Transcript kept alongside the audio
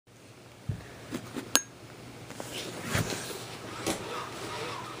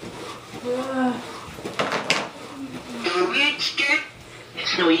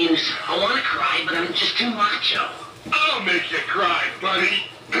It's no use. I want to cry, but I'm just too macho. I'll make you cry, buddy.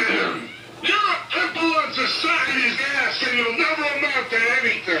 You're a pimple on society's ass, and you'll never amount to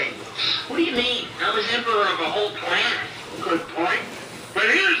anything. What do you mean? I was emperor of a whole planet. Good point. But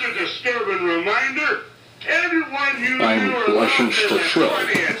here's a disturbing reminder. Everyone you I'm licensed to show.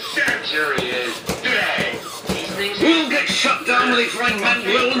 20th century is dead. We'll get shut down when they find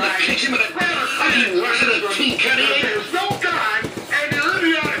Manuel and kick him in a fucking resident tea caddy. There's no God, and your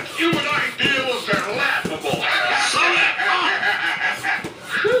idiotic human ideals are laughable.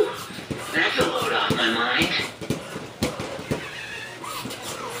 Whew. That's a load off my mind.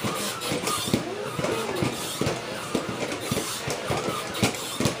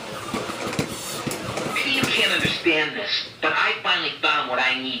 Maybe you can't understand this, but I finally found what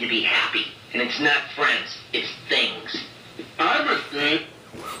I need to be happy. And it's not friends, it's things. I'm a thing.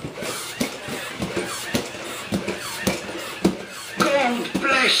 God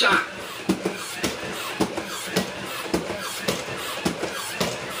bless her.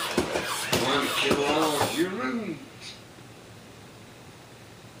 Want to kill all humans?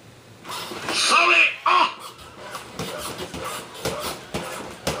 Sorry. Oh.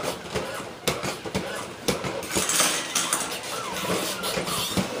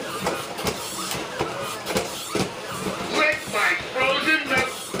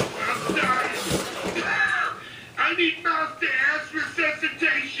 I need mouth-to-ass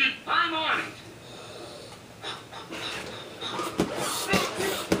resuscitation. I'm on it.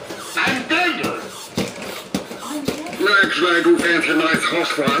 I'm Bender. Legs like you fancy a nice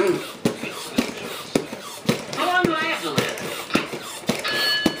hot one. How long do I have to live?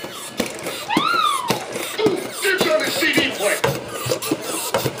 Dibs on the CD player.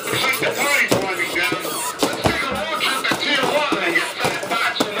 Looks like the party's winding down. Let's take a road trip to Tijuana and get fat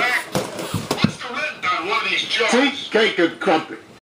box and act. What's the rent on one of these jobs? Take cake and crumpet.